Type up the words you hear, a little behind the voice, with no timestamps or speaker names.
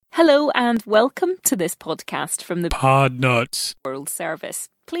Hello and welcome to this podcast from the Podnuts World Service.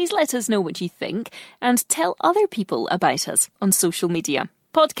 Please let us know what you think and tell other people about us on social media.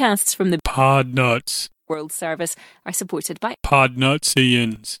 Podcasts from the Podnuts World Service are supported by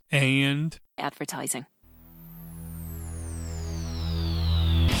Podnutsians and advertising.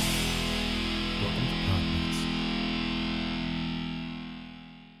 welcome to Podnuts.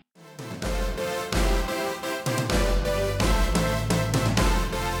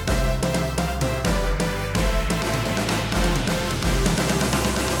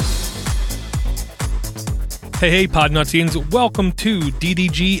 Hey, Podnutsians, welcome to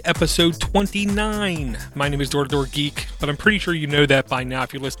DDG episode 29. My name is Door-to-Door Geek, but I'm pretty sure you know that by now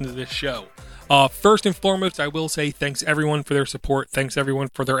if you listen to this show. First and foremost, I will say thanks everyone for their support, thanks everyone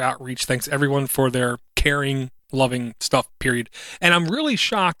for their outreach, thanks everyone for their caring, loving stuff, period. And I'm really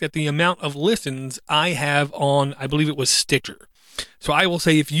shocked at the amount of listens I have on, I believe it was Stitcher. So I will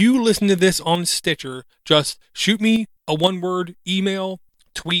say if you listen to this on Stitcher, just shoot me a one-word email,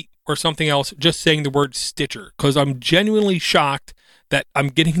 tweet, or something else, just saying the word Stitcher, because I'm genuinely shocked that I'm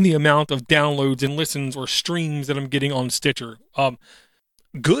getting the amount of downloads and listens or streams that I'm getting on Stitcher.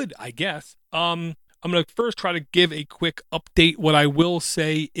 Good, I guess. I'm going to first try to give a quick update. What I will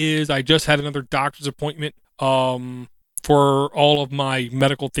say is I just had another doctor's appointment for all of my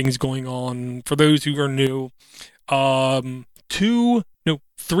medical things going on. For those who are new,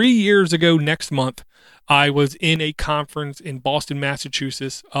 3 years ago next month, I was in a conference in Boston,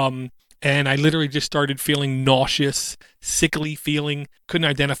 Massachusetts, and I literally just started feeling nauseous, sickly feeling, couldn't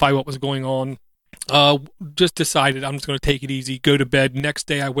identify what was going on. Just decided I'm just going to take it easy, go to bed. Next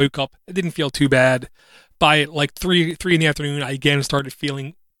day I woke up, it didn't feel too bad. By like 3 in the afternoon, I again started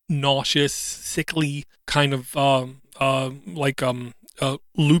feeling nauseous, sickly, kind of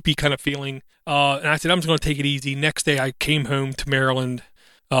loopy kind of feeling. And I said, I'm just going to take it easy. Next day I came home to Maryland.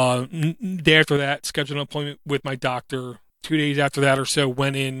 Day after that, scheduled an appointment with my doctor. 2 days after that or so,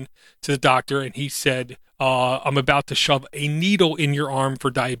 went in to the doctor, and he said, I'm about to shove a needle in your arm for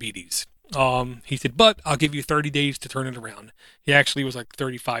diabetes. He said, but I'll give you 30 days to turn it around. He actually was like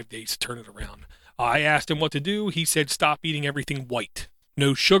 35 days to turn it around. I asked him what to do. He said, stop eating everything white.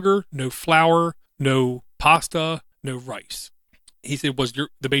 No sugar, no flour, no pasta, no rice. He said was the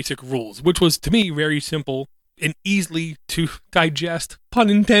basic rules, which was to me very simple and easily to digest, pun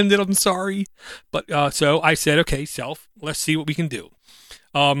intended, I'm sorry. But so I said, okay, let's see what we can do.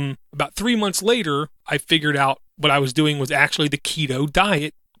 About 3 months later, I figured out what I was doing was actually the keto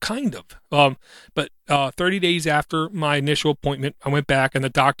diet, kind of. But 30 days after my initial appointment, I went back and the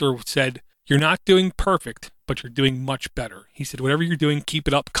doctor said, you're not doing perfect, but you're doing much better. He said, whatever you're doing, keep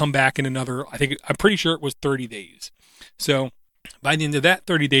it up, come back in I'm pretty sure it was 30 days. So by the end of that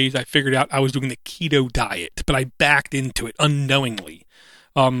 30 days, I figured out I was doing the keto diet, but I backed into it unknowingly.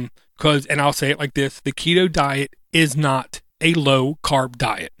 And I'll say it like this, the keto diet is not a low carb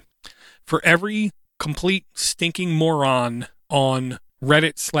diet. For every complete stinking moron on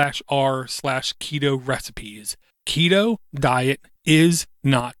Reddit/r/keto recipes, keto diet is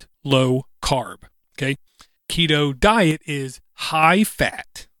not low carb. Okay. Keto diet is high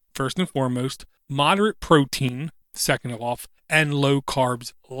fat, first and foremost, moderate protein, second of all, and low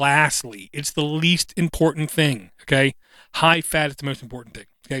carbs lastly. It's the least important thing, okay? High fat is the most important thing,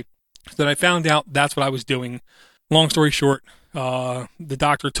 okay? So then I found out that's what I was doing. Long story short, the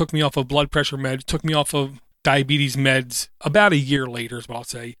doctor took me off of blood pressure meds, took me off of diabetes meds about a year later is what I'll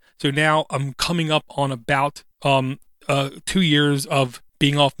say. So now I'm coming up on about 2 years of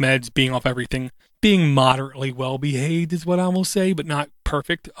being off meds, being off everything, being moderately well-behaved is what I will say, but not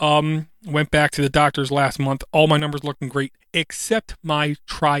perfect. Went back to the doctor's last month. All my numbers looking great, except my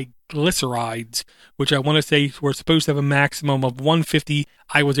triglycerides, which I want to say were supposed to have a maximum of 150.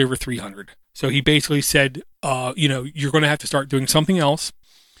 I was over 300. So he basically said, you're going to have to start doing something else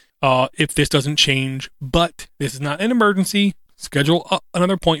if this doesn't change. But this is not an emergency. Schedule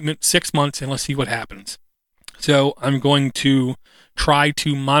another appointment, 6 months, and let's see what happens. So I'm going to try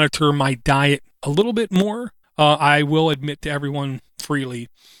to monitor my diet a little bit more. I will admit to everyone freely,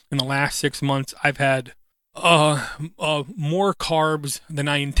 in the last 6 months, I've had more carbs than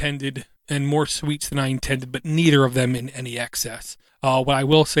I intended and more sweets than I intended, but neither of them in any excess. What I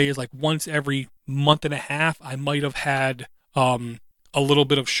will say is like once every month and a half, I might have had a little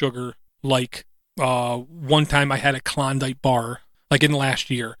bit of sugar. Like one time I had a Klondike bar, like in the last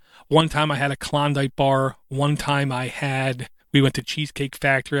year. One time I had a Klondike bar. One time we went to Cheesecake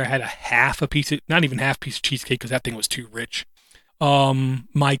Factory. I had not even half a piece of cheesecake because that thing was too rich.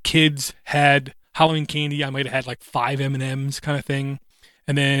 My kids had Halloween candy. I might have had like 5 M&Ms kind of thing.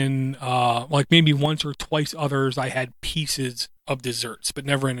 And then, like maybe once or twice others, I had pieces of desserts, but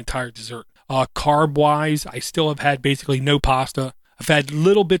never an entire dessert. Carb-wise, I still have had basically no pasta. I've had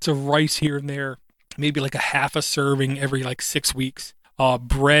little bits of rice here and there, maybe like a half a serving every like 6 weeks.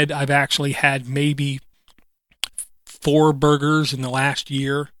 Bread, I've actually had maybe 4 burgers in the last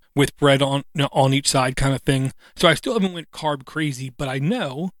year with bread on each side kind of thing. So I still haven't went carb crazy, but I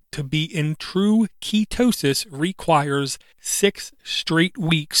know to be in true ketosis requires 6 straight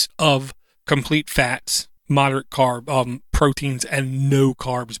weeks of complete fats, moderate carb, proteins, and no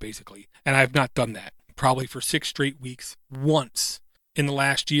carbs basically. And I've not done that probably for 6 straight weeks once in the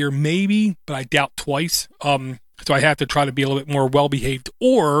last year, maybe, but I doubt twice. So I have to try to be a little bit more well-behaved,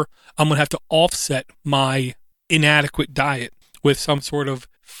 or I'm going to have to offset my inadequate diet with some sort of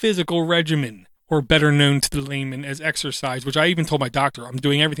physical regimen, or better known to the layman as exercise, which I even told my doctor I'm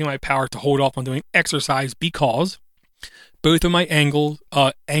doing everything in my power to hold off on doing exercise because both of my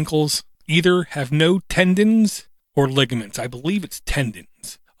ankles either have no tendons or ligaments. I believe it's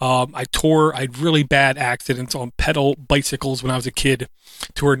tendons. I had really bad accidents on pedal bicycles when I was a kid,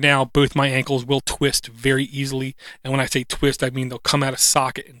 to where now both my ankles will twist very easily. And when I say twist, I mean they'll come out of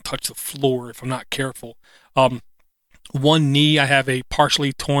socket and touch the floor if I'm not careful. One knee, I have a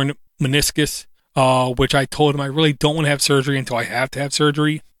partially torn meniscus, which I told him I really don't want to have surgery until I have to have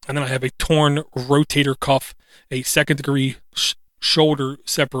surgery. And then I have a torn rotator cuff, a second-degree shoulder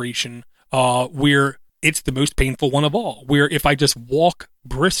separation, where it's the most painful one of all, where if I just walk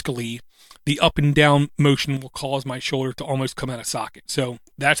briskly, the up and down motion will cause my shoulder to almost come out of socket. So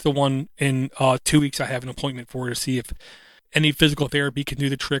that's the one in 2 weeks I have an appointment for, to see if any physical therapy can do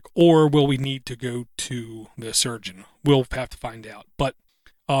the trick, or will we need to go to the surgeon? We'll have to find out. But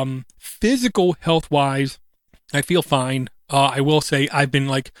physical health-wise, I feel fine. I will say I've been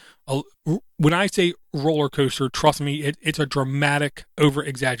like, when I say roller coaster, trust me, it's a dramatic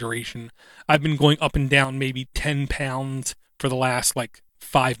over-exaggeration. I've been going up and down maybe 10 pounds for the last like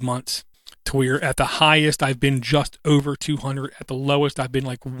 5 months, to where at the highest I've been just over 200. At the lowest I've been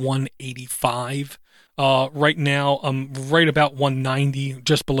like 185. Right now I'm right about 190,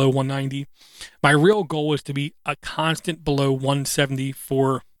 just below 190. My real goal is to be a constant below 170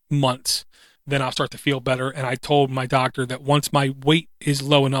 for months. Then I'll start to feel better. And I told my doctor that once my weight is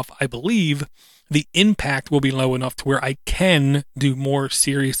low enough, I believe the impact will be low enough to where I can do more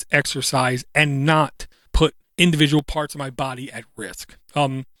serious exercise and not put individual parts of my body at risk.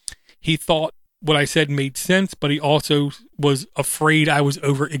 He thought what I said made sense, but he also was afraid I was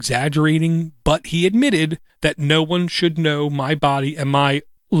over exaggerating. But he admitted that no one should know my body and my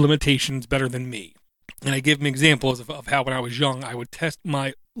limitations better than me. And I give him examples of how when I was young, I would test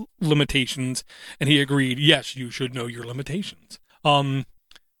my limitations, and he agreed, yes, you should know your limitations.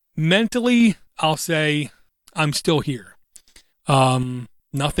 Mentally, I'll say I'm still here.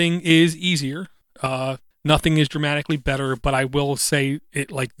 Nothing is easier. Nothing is dramatically better, but I will say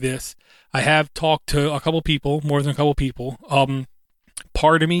it like this. I have talked to a couple people, more than a couple people.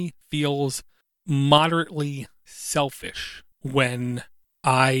 Part of me feels moderately selfish when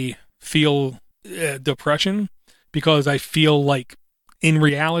I feel depression, because I feel like in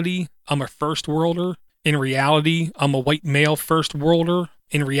reality, I'm a first worlder. In reality, I'm a white male first worlder.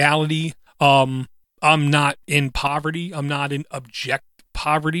 In reality, I'm not in poverty. I'm not in abject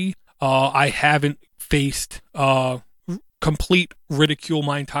poverty. I haven't faced complete ridicule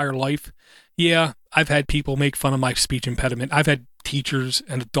my entire life. Yeah, I've had people make fun of my speech impediment. I've had teachers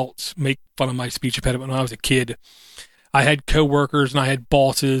and adults make fun of my speech impediment when I was a kid. I had coworkers and I had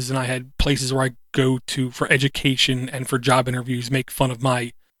bosses and I had places where I go to for education and for job interviews make fun of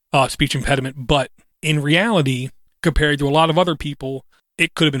my speech impediment. But in reality, compared to a lot of other people,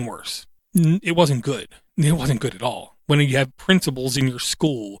 it could have been worse. It wasn't good. It wasn't good at all. When you have principals in your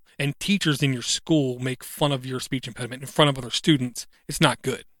school and teachers in your school make fun of your speech impediment in front of other students, it's not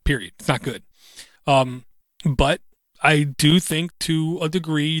good, period. It's not good. But I do think to a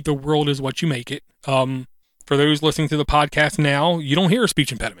degree the world is what you make it. For those listening to the podcast now, you don't hear a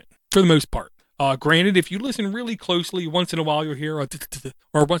speech impediment for the most part. Granted, if you listen really closely, once in a while you'll hear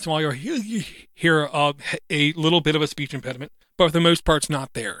or once in a while you'll hear a little bit of a speech impediment, but for the most part, it's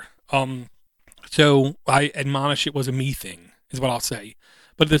not there. So I admonish it was a me thing, is what I'll say.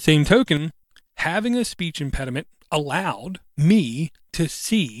 But at the same token, having a speech impediment allowed me to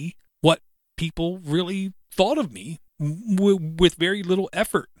see what people really thought of me with very little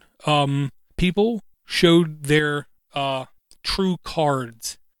effort. People showed their true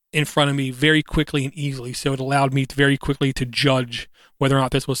cards in front of me very quickly and easily, so it allowed me to very quickly to judge whether or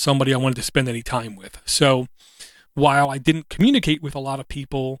not this was somebody I wanted to spend any time with. So while I didn't communicate with a lot of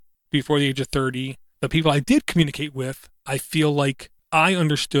people before the age of 30, the people I did communicate with, I feel like I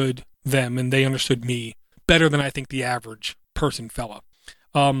understood them and they understood me better than I think the average person fella.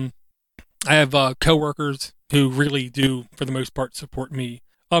 I have coworkers who really do, for the most part, support me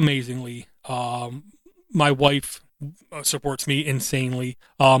amazingly. My wife supports me insanely.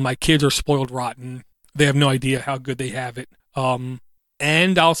 My kids are spoiled rotten. They have no idea how good they have it.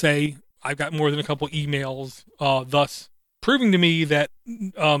 And I'll say I've got more than a couple emails, thus proving to me that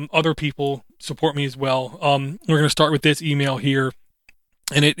other people support me as well. We're going to start with this email here,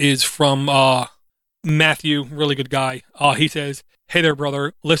 and it is from Matthew, really good guy. He says, "Hey there,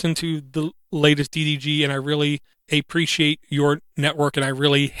 brother. Listen to the latest DDG, and I really appreciate your network, and I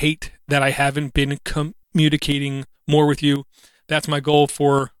really hate that I haven't been communicating more with you. That's my goal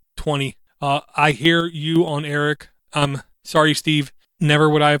for 20. I hear you on Eric. I'm sorry, Steve. Never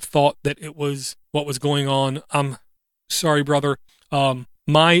would I have thought that it was what was going on. I'm sorry, brother.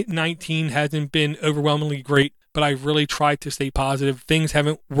 My 19 hasn't been overwhelmingly great, but I've really tried to stay positive. Things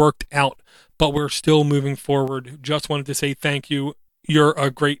haven't worked out, but we're still moving forward. Just wanted to say thank you. You're a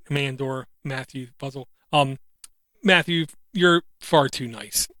great man, Matthew Fuzzle." Matthew, you're far too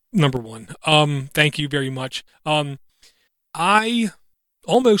nice. Number one. Thank you very much. I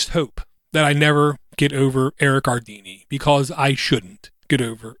almost hope that I never get over Eric Ardini, because I shouldn't get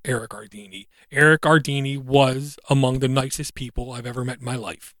over Eric Ardini. Eric Ardini was among the nicest people I've ever met in my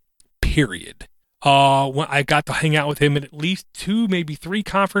life. Period. When I got to hang out with him at least 2, maybe 3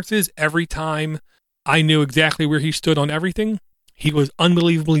 conferences, every time I knew exactly where he stood on everything. He was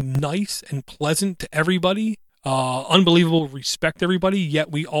unbelievably nice and pleasant to everybody. Unbelievable respect to everybody,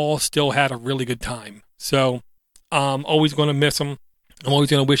 yet we all still had a really good time. So I'm always going to miss him. I'm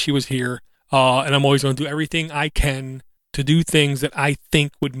always going to wish he was here. And I'm always going to do everything I can to do things that I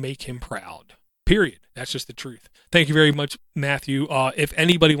think would make him proud. Period. That's just the truth. Thank you very much, Matthew. If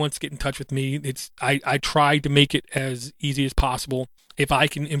anybody wants to get in touch with me, I try to make it as easy as possible. If I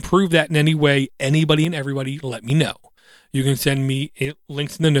can improve that in any way, anybody and everybody, let me know. You can send me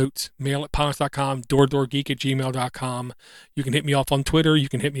links in the notes, mail@podnutz.com, doorgeek@gmail.com. You can hit me up on Twitter. You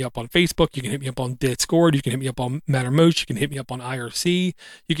can hit me up on Facebook. You can hit me up on Discord. You can hit me up on Mattermost. You can hit me up on IRC.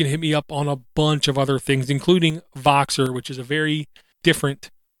 You can hit me up on a bunch of other things, including Voxer, which is a very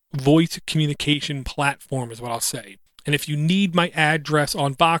different voice communication platform, is what I'll say. And if you need my address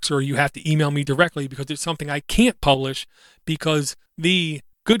on Voxer, you have to email me directly, because it's something I can't publish, because the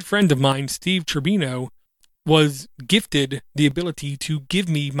good friend of mine, Steve Turbino, was gifted the ability to give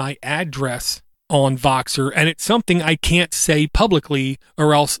me my address on Voxer, and it's something I can't say publicly,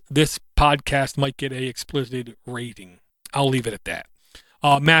 or else this podcast might get a explicit rating. I'll leave it at that.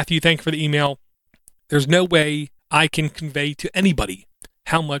 Matthew, thank you for the email. There's no way I can convey to anybody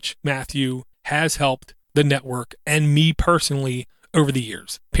how much Matthew has helped the network and me personally over the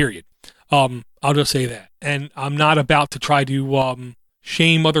years, period. I'll just say that. And I'm not about to try to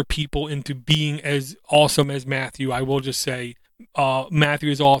shame other people into being as awesome as Matthew. I will just say Matthew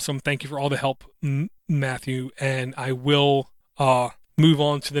is awesome. Thank you for all the help, Matthew. And I will move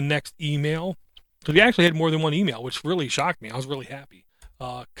on to the next email, because we actually had more than one email, which really shocked me. I was really happy.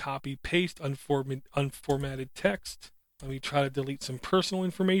 Copy, paste, unformatted text. Let me try to delete some personal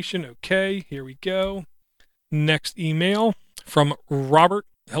information. Okay, here we go. Next email from Robert.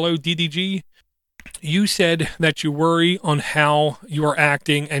 Hello, DDG. You said that you worry on how you are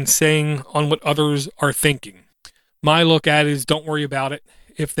acting and saying on what others are thinking. My look at it is, don't worry about it.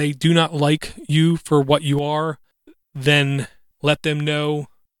 If they do not like you for what you are, then let them know.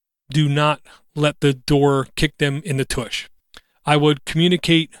 Do not let the door kick them in the tush. I would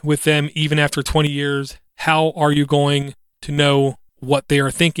communicate with them even after 20 years. How are you going to know what they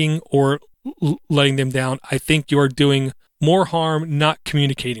are thinking or letting them down? I think you are doing more harm not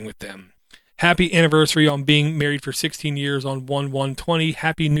communicating with them. Happy anniversary on being married for 16 years on 1/1/20.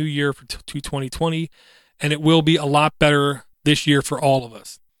 Happy New Year to 2020. And it will be a lot better this year for all of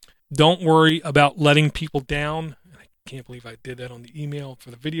us. Don't worry about letting people down. I can't believe I did that on the email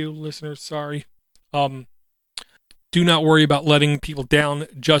for the video listeners. Sorry. Do not worry about letting people down.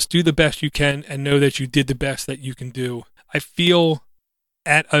 Just do the best you can and know that you did the best that you can do. I feel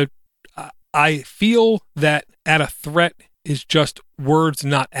that at a threat is just words,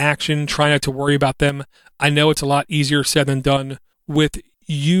 not action. Try not to worry about them. I know it's a lot easier said than done. With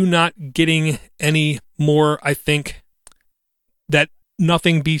you not getting any more, I think that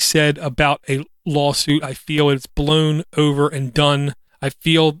nothing be said about a lawsuit. I feel it's blown over and done. I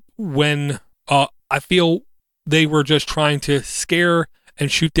feel they were just trying to scare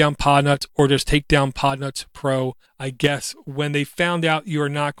and shoot down Podnutz, or just take down Podnutz Pro. I guess when they found out you are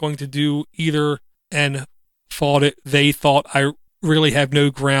not going to do either and fought it, they thought I really have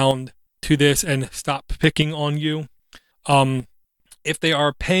no ground to this and stop picking on you. If they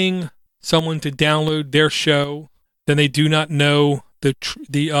are paying someone to download their show, then they do not know the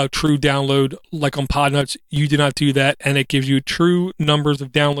true download. Like on Podnuts, you do not do that, and it gives you true numbers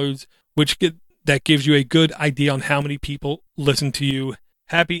of downloads, that gives you a good idea on how many people listen to you.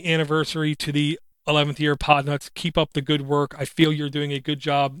 Happy anniversary to the 11th year of Podnuts. Keep up the good work. I feel you're doing a good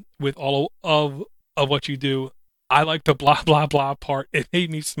job with all of what you do. I like the blah, blah, blah part. It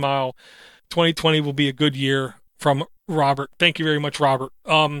made me smile. 2020 will be a good year, from Robert. Thank you very much, Robert.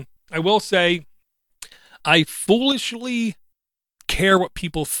 I will say I foolishly care what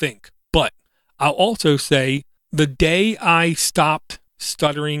people think, but I'll also say the day I stopped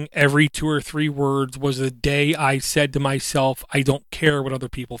stuttering every 2 or 3 words was the day I said to myself, I don't care what other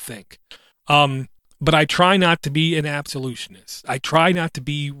people think. But I try not to be an absolutionist. I try not to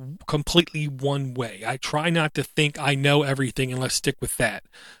be completely one way. I try not to think I know everything, and let's stick with that.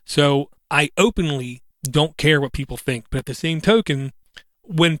 So I openly don't care what people think. But at the same token,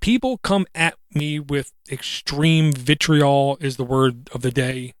 when people come at me with extreme vitriol, is the word of the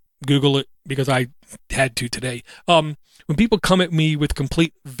day. Google it, because I had to today. When people come at me with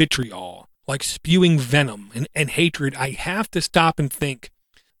complete vitriol, like spewing venom and hatred, I have to stop and think,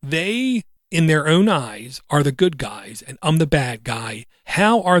 they, in their own eyes, are the good guys, and I'm the bad guy.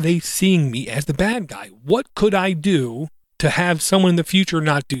 How are they seeing me as the bad guy? What could I do to have someone in the future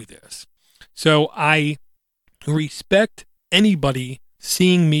not do this? So I respect anybody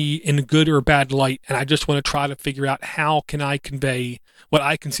seeing me in a good or bad light, and I just want to try to figure out how can I convey what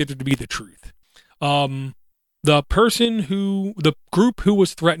I consider to be the truth. The group who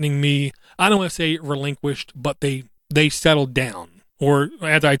was threatening me, I don't want to say relinquished, but they settled down. Or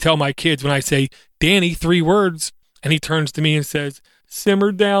as I tell my kids when I say, Danny, 3 words, and he turns to me and says,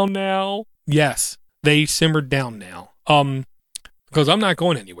 simmer down now. Yes, they simmered down now. Because I'm not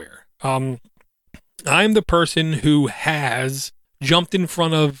going anywhere. I'm the person who has jumped in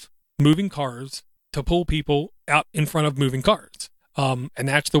front of moving cars to pull people out in front of moving cars. And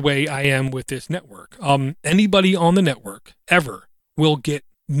that's the way I am with this network. Anybody on the network ever will get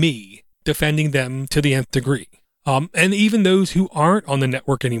me defending them to the nth degree. And even those who aren't on the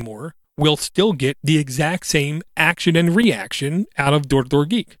network anymore will still get the exact same action and reaction out of Door to Door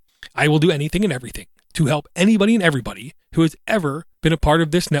Geek. I will do anything and everything to help anybody and everybody who has ever been a part of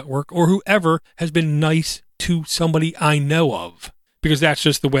this network, or whoever has been nice to somebody I know of, because that's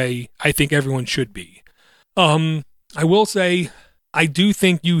just the way I think everyone should be. I will say, I do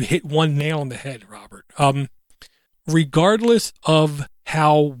think you hit one nail on the head, Robert. Regardless of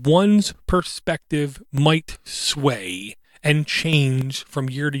how one's perspective might sway and change from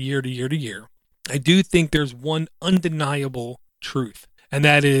year to year to year to year, I do think there's one undeniable truth, and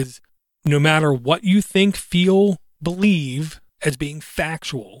that is, no matter what you think, feel, believe as being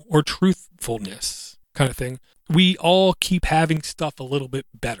factual or truthfulness kind of thing, we all keep having stuff a little bit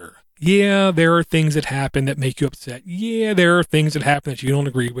better. Yeah, there are things that happen that make you upset. Yeah, there are things that happen that you don't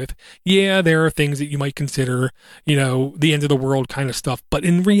agree with. Yeah, there are things that you might consider, the end of the world kind of stuff. But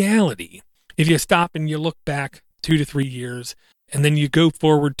in reality, if you stop and you look back 2 to 3 years, and then you go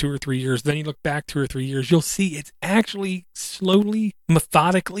forward 2 or 3 years, then you look back 2 or 3 years, you'll see it's actually slowly,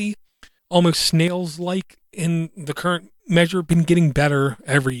 methodically, almost snails-like in the current measure, been getting better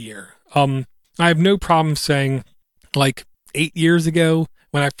every year. I have no problem saying, like 8 years ago,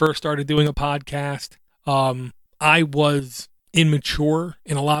 when I first started doing a podcast, I was immature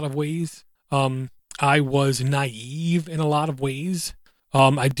in a lot of ways. I was naive in a lot of ways.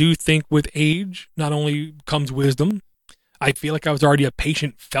 I do think with age, not only comes wisdom. I feel like I was already a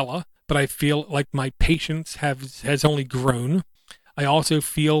patient fella, but I feel like my patience has only grown. I also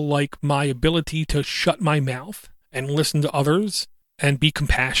feel like my ability to shut my mouth and listen to others and be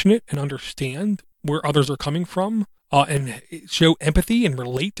compassionate and understand where others are coming from, and show empathy and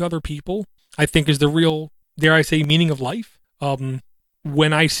relate to other people, I think is the real, dare I say, meaning of life.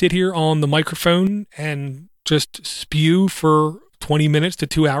 When I sit here on the microphone and just spew for 20 minutes to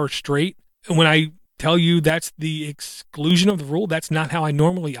 2 hours straight, and when I tell you that's the exclusion of the rule, that's not how I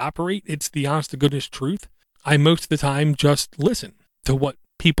normally operate. It's the honest to goodness truth. I most of the time just listen to what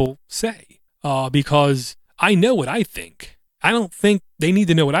people say, because I know what I think. I don't think they need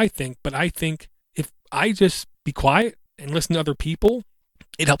to know what I think, but I think if I just be quiet and listen to other people,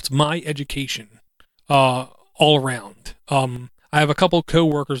 it helps my education all around. I have a couple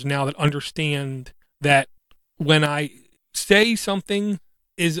coworkers now that understand that when I say something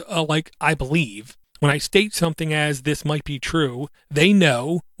is like I believe, when I state something as this might be true, they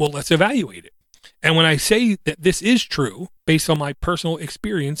know, well, let's evaluate it. And when I say that this is true, based on my personal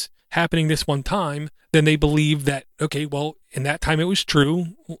experience happening this one time, then they believe that, okay, well, in that time it was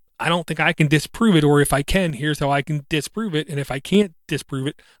true. I don't think I can disprove it, or if I can, here's how I can disprove it. And if I can't disprove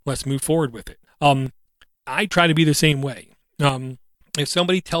it, let's move forward with it. I try to be the same way. If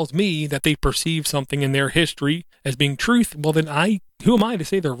somebody tells me that they perceive something in their history as being truth, well, then who am I to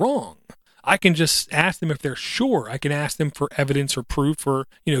say they're wrong? I can just ask them if they're sure. I can ask them for evidence or proof or,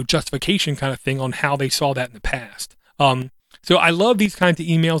 justification kind of thing on how they saw that in the past. So I love these kinds of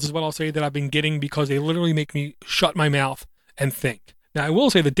emails is what I'll say that I've been getting because they literally make me shut my mouth and think. Now, I will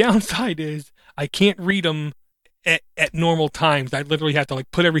say the downside is I can't read them at normal times. I literally have to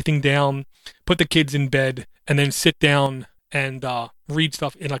put everything down, put the kids in bed, and then sit down and read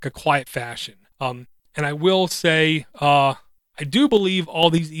stuff in a quiet fashion. And I will say I do believe all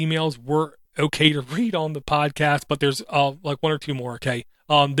these emails were okay to read on the podcast, but there's one or two more, okay?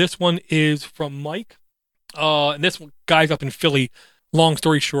 This one is from Mike. And this guy's up in Philly. Long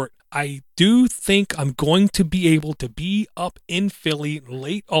story short, I do think I'm going to be able to be up in Philly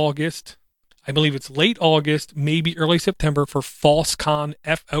late August. I believe it's late August, maybe early September for FossCon,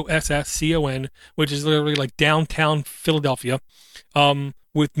 FOSSCON, which is literally downtown Philadelphia,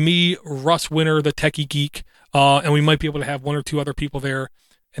 with me, Russ Winter, the techie geek, and we might be able to have one or two other people there.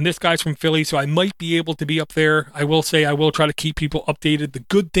 And this guy's from Philly, so I might be able to be up there. I will say I will try to keep people updated. The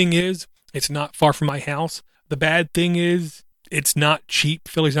good thing is it's not far from my house. The bad thing is it's not cheap.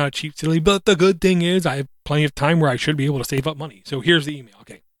 Philly's not a cheap city, but the good thing is I have plenty of time where I should be able to save up money. So here's the email.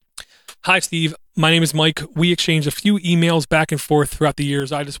 Okay. Hi, Steve. My name is Mike. We exchanged a few emails back and forth throughout the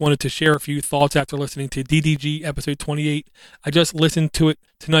years. I just wanted to share a few thoughts after listening to DDG episode 28. I just listened to it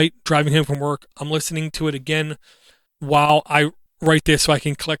tonight driving home from work. I'm listening to it again while I write this so I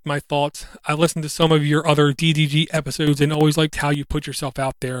can collect my thoughts. I listened to some of your other DDG episodes and always liked how you put yourself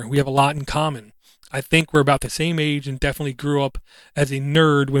out there. We have a lot in common. I think we're about the same age and definitely grew up as a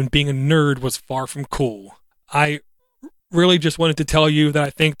nerd when being a nerd was far from cool. I really just wanted to tell you that I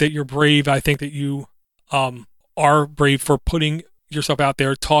think that you're brave. I think that you are brave for putting yourself out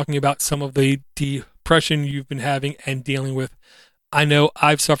there, talking about some of the depression you've been having and dealing with. I know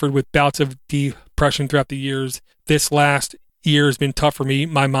I've suffered with bouts of depression throughout the years. This last year has been tough for me.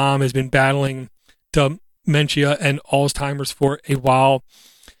 My mom has been battling dementia and Alzheimer's for a while.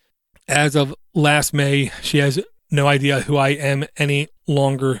 As of last May, she has no idea who I am any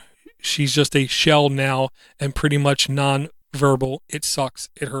longer. She's just a shell now and pretty much non-verbal. It sucks.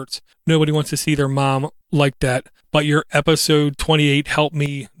 It hurts. Nobody wants to see their mom like that. But your episode 28 helped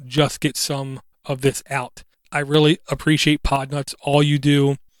me just get some of this out. I really appreciate Podnuts, all you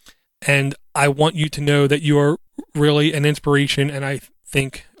do. And I want you to know that you are really an inspiration and I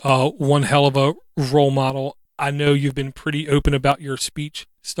think one hell of a role model. I know you've been pretty open about your speech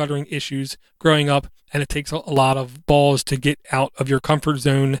stuttering issues growing up, and it takes a lot of balls to get out of your comfort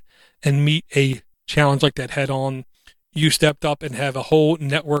zone and meet a challenge like that head on. You stepped up and have a whole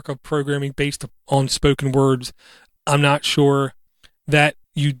network of programming based on spoken words. I'm not sure that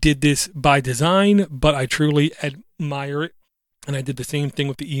you did this by design, but I truly admire it. And I did the same thing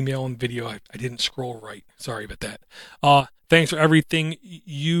with the email and video. I didn't scroll right. Sorry about that. Thanks for everything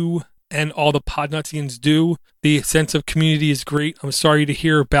you and all the Podnutsians do. The sense of community is great. I'm sorry to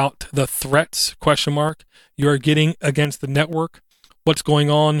hear about the threats, ? You are getting against the network. What's going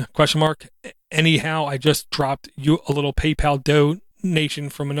on, ? Anyhow, I just dropped you a little PayPal donation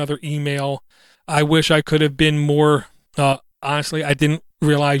from another email. I wish I could have been more, honestly, I didn't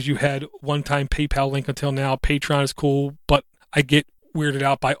realize you had one-time PayPal link until now. Patreon is cool, but I get weirded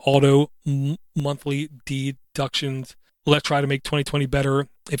out by auto monthly deductions. Let's try to make 2020 better.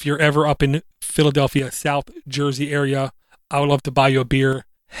 If you're ever up in Philadelphia, South Jersey area, I would love to buy you a beer.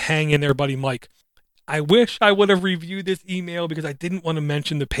 Hang in there, buddy Mike. I wish I would have reviewed this email because I didn't want to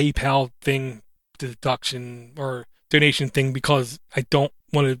mention the PayPal thing, deduction or donation thing, because I don't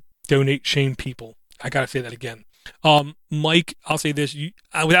want to donate shame people. I got to say that again. Mike, I'll say this,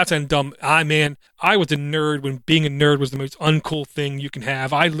 without sounding dumb, I was a nerd when being a nerd was the most uncool thing you can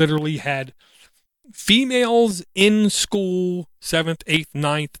have. I literally had females in school, 7th, 8th,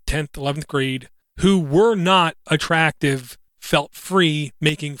 9th, 10th, 11th grade, who were not attractive, felt free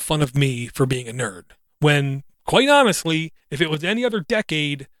making fun of me for being a nerd. When, quite honestly, if it was any other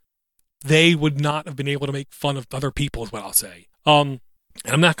decade, they would not have been able to make fun of other people, is what I'll say. And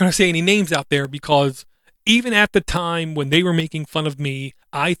I'm not going to say any names out there because even at the time when they were making fun of me,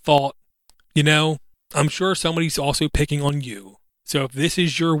 I thought, I'm sure somebody's also picking on you. So if this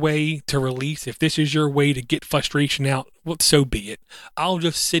is your way to release, if this is your way to get frustration out, well, so be it. I'll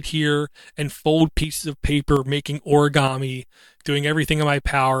just sit here and fold pieces of paper, making origami, doing everything in my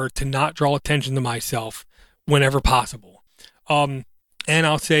power to not draw attention to myself whenever possible. And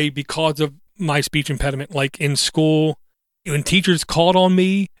I'll say because of my speech impediment, like in school, when teachers called on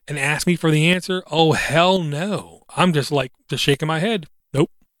me and asked me for the answer, oh, hell no. I'm just shaking my head.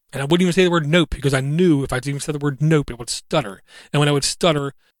 Nope. And I wouldn't even say the word nope because I knew if I even said the word nope, it would stutter. And when I would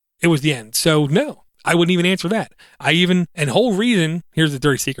stutter, it was the end. So no, I wouldn't even answer that. And whole reason, here's the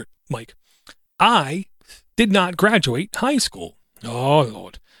dirty secret, Mike. I did not graduate high school. Oh,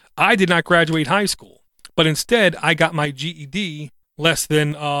 Lord. I did not graduate high school. But instead, I got my GED less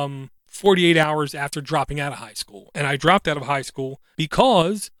than 48 hours after dropping out of high school. And I dropped out of high school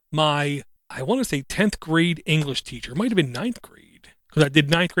because I want to say 10th grade English teacher, might have been 9th grade, because I did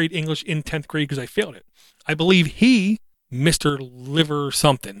 9th grade English in 10th grade because I failed it. I believe he, Mr. Liver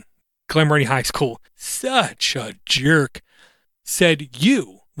something, Glen High School, such a jerk, said,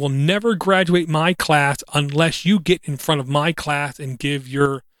 you will never graduate my class unless you get in front of my class and give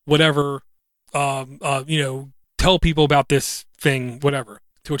your whatever, tell people about this thing, whatever.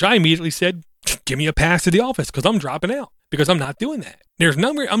 To which I immediately said, give me a pass to the office because I'm dropping out because I'm not doing that.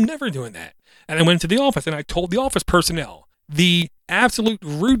 I'm never doing that. And I went to the office and I told the office personnel the absolute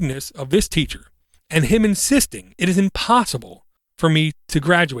rudeness of this teacher and him insisting it is impossible for me to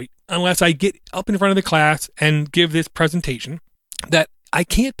graduate unless I get up in front of the class and give this presentation that I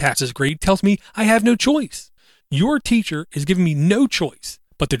can't pass this grade tells me I have no choice. Your teacher is giving me no choice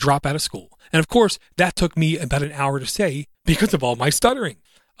but to drop out of school. And of course, that took me about an hour to say because of all my stuttering.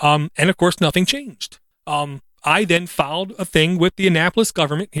 And of course, nothing changed. I then filed a thing with the Annapolis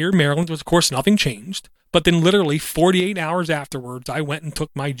government here in Maryland, which of course nothing changed. But then literally 48 hours afterwards, I went and took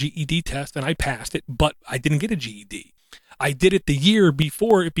my GED test and I passed it, but I didn't get a GED. I did it the year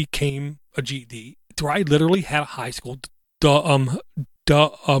before it became a GED, where I literally had a high school diploma.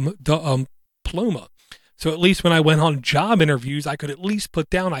 So at least when I went on job interviews, I could at least put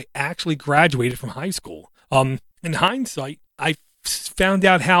down I actually graduated from high school. In hindsight, I found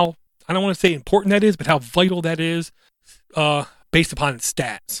out how, I don't want to say important that is, but how vital that is based upon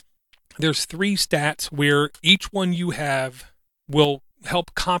stats. There's 3 stats where each one you have will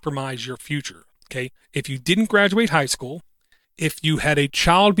help compromise your future. Okay. If you didn't graduate high school, if you had a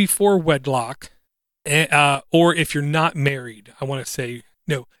child before wedlock, or if you're not married,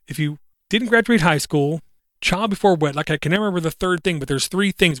 if you didn't graduate high school, child before wedlock, I can never remember the third thing, but there's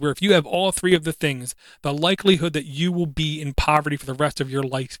 3 things where if you have all 3 of the things, the likelihood that you will be in poverty for the rest of your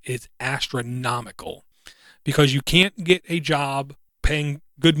life is astronomical because you can't get a job paying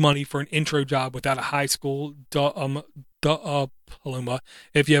good money for an intro job without a high school diploma.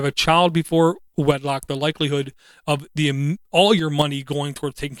 If you have a child before wedlock, the likelihood of all your money going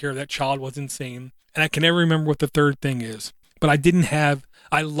towards taking care of that child was insane. And I can never remember what the third thing is, but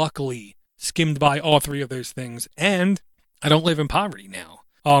I luckily skimmed by all 3 of those things, and I don't live in poverty now.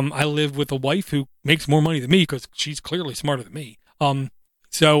 I live with a wife who makes more money than me because she's clearly smarter than me.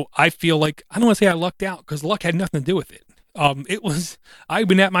 So I feel like, I don't want to say I lucked out because luck had nothing to do with it. I've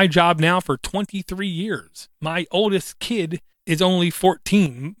been at my job now for 23 years. My oldest kid is only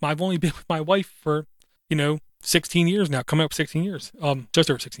 14. I've only been with my wife for, 16 years now, coming up 16 years, just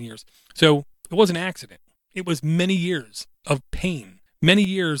over 16 years. So it was an accident. It was many years of pain, many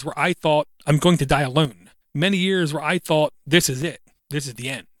years where I thought I'm going to die alone, many years where I thought this is it. This is the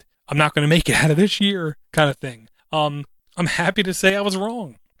end. I'm not going to make it out of this year kind of thing. I'm happy to say I was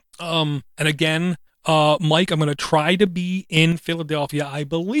wrong. And again, Mike, I'm going to try to be in Philadelphia. I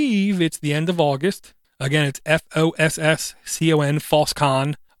believe it's the end of August. Again, it's FOSSCON,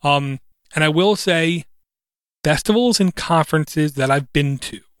 FOSSCON. And I will say festivals and conferences that I've been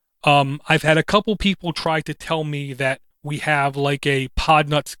to. I've had a couple people try to tell me that we have like a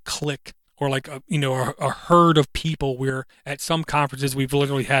Podnuts clique or like a herd of people where at some conferences we've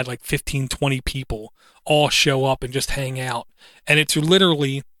literally had like 15, 20 people all show up and just hang out. And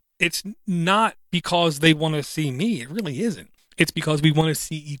it's not because they want to see me. It really isn't. It's because we want to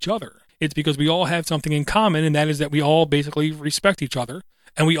see each other. It's because we all have something in common, and that is that we all basically respect each other,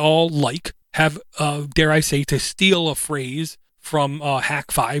 and we all dare I say, to steal a phrase from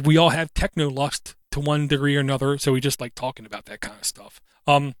Hack 5, we all have techno lust to one degree or another, so we just like talking about that kind of stuff.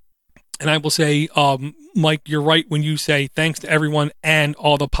 And I will say, Mike, you're right when you say thanks to everyone and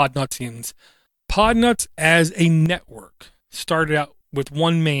all the Podnutsians. Podnuts as a network started out with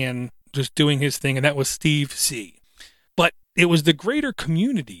one man just doing his thing, and that was Steve C. But it was the greater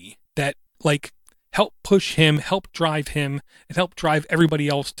community that helped push him, helped drive him, and helped drive everybody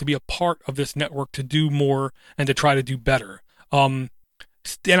else to be a part of this network to do more and to try to do better. And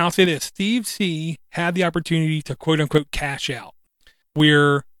I'll say this, Steve C had the opportunity to quote unquote cash out,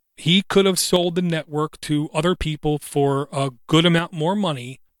 where he could have sold the network to other people for a good amount more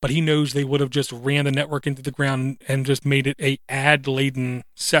money, but he knows they would have just ran the network into the ground and just made it a ad-laden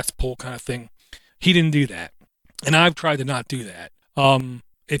cesspool kind of thing. He didn't do that. And I've tried to not do that.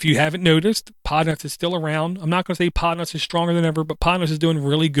 if you haven't noticed, Podnuts is still around. I'm not going to say Podnuts is stronger than ever, but Podnuts is doing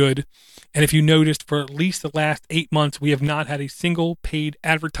really good. And if you noticed, for at least the last 8 months, we have not had a single paid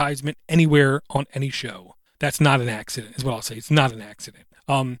advertisement anywhere on any show. That's not an accident, is what I'll say. It's not an accident.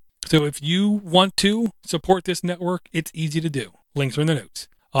 So if you want to support this network, it's easy to do. Links are in the notes.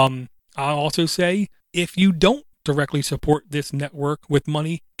 I'll also say, if you don't directly support this network with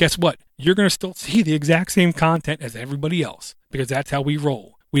money, guess what? You're going to still see the exact same content as everybody else, because that's how we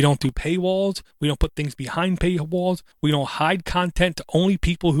roll. We don't do paywalls. We don't put things behind paywalls. We don't hide content to only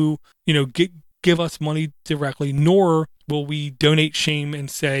people who, give us money directly, nor will we donate shame and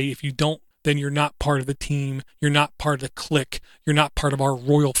say, if you don't, then you're not part of the team. You're not part of the clique. You're not part of our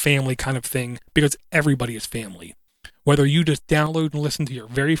royal family kind of thing, because everybody is family. Whether you just download and listen to your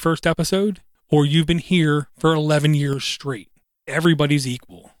very first episode, or you've been here for 11 years straight, everybody's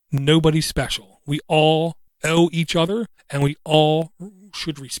equal. Nobody's special. We all owe each other, and we all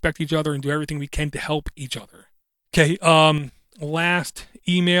should respect each other and do everything we can to help each other. Okay, last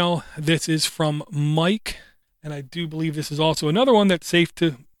email. This is from Mike, and I do believe this is also another one that's safe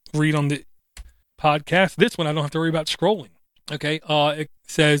to read on the podcast. This one I don't have to worry about scrolling. Okay, it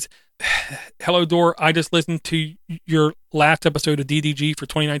says, "Hello, Dor. I just listened to your last episode of DDG for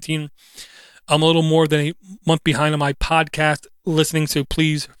 2019. I'm a little more than a month behind on my podcast listening, so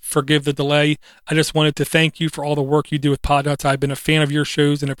please forgive the delay. I just wanted to thank you for all the work you do with Podnuts. I've been a fan of your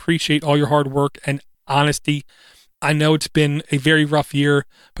shows and appreciate all your hard work and honesty. I know it's been a very rough year,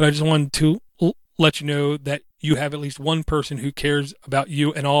 but I just wanted to let you know that you have at least one person who cares about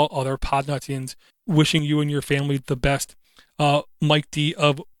you and all other Podnutsians. Wishing you and your family the best. Mike D.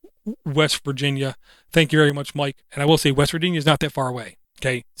 of West Virginia." Thank you very much, Mike. And I will say West Virginia is not that far away.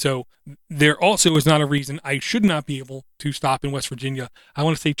 Okay, so there also is not a reason I should not be able to stop in West Virginia. I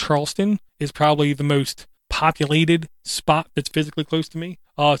want to say Charleston is probably the most populated spot that's physically close to me.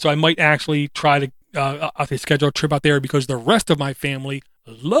 So I might actually try to schedule a trip out there, because the rest of my family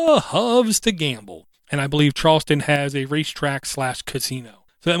loves to gamble. And I believe Charleston has a racetrack / casino.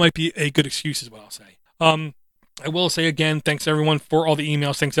 So that might be a good excuse, is what I'll say. I will say again, thanks everyone for all the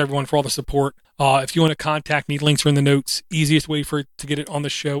emails. Thanks everyone for all the support. If you want to contact me, links are in the notes. Easiest way to get it on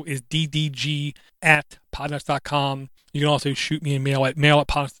the show is ddg@podnuts.com. You can also shoot me an email at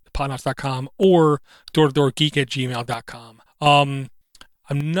mail@podnuts.com or door-to-door-geek@gmail.com. I'm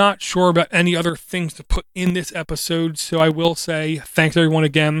not sure about any other things to put in this episode, so I will say thanks everyone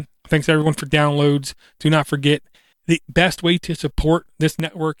again. Thanks everyone for downloads. Do not forget, the best way to support this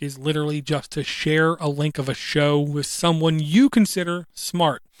network is literally just to share a link of a show with someone you consider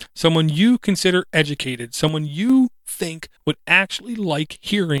smart, someone you consider educated, someone you think would actually like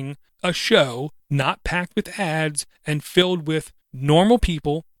hearing a show not packed with ads and filled with normal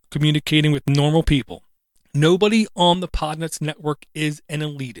people communicating with normal people. Nobody on the Podnuts network is an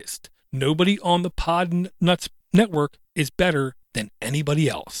elitist. Nobody on the Podnuts network is better than anybody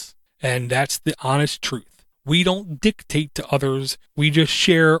else. And that's the honest truth. We don't dictate to others. We just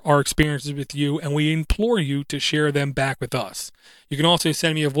share our experiences with you, and we implore you to share them back with us. You can also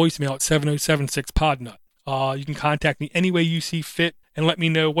send me a voicemail at 7076-PODNUT. You can contact me any way you see fit and let me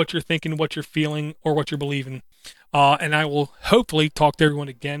know what you're thinking, what you're feeling, or what you're believing. And I will hopefully talk to everyone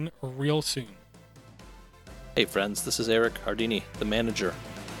again real soon. Hey friends, this is Eric Hardini, the manager.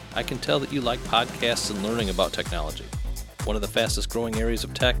 I can tell that you like podcasts and learning about technology. One of the fastest growing areas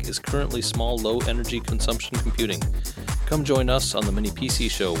of tech is currently small, low energy consumption computing. Come join us on the Mini PC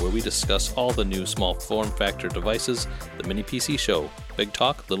Show, where we discuss all the new small form factor devices. The Mini PC Show. Big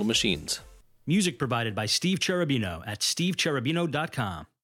talk, little machines. Music provided by Steve Cherubino at stevecherubino.com.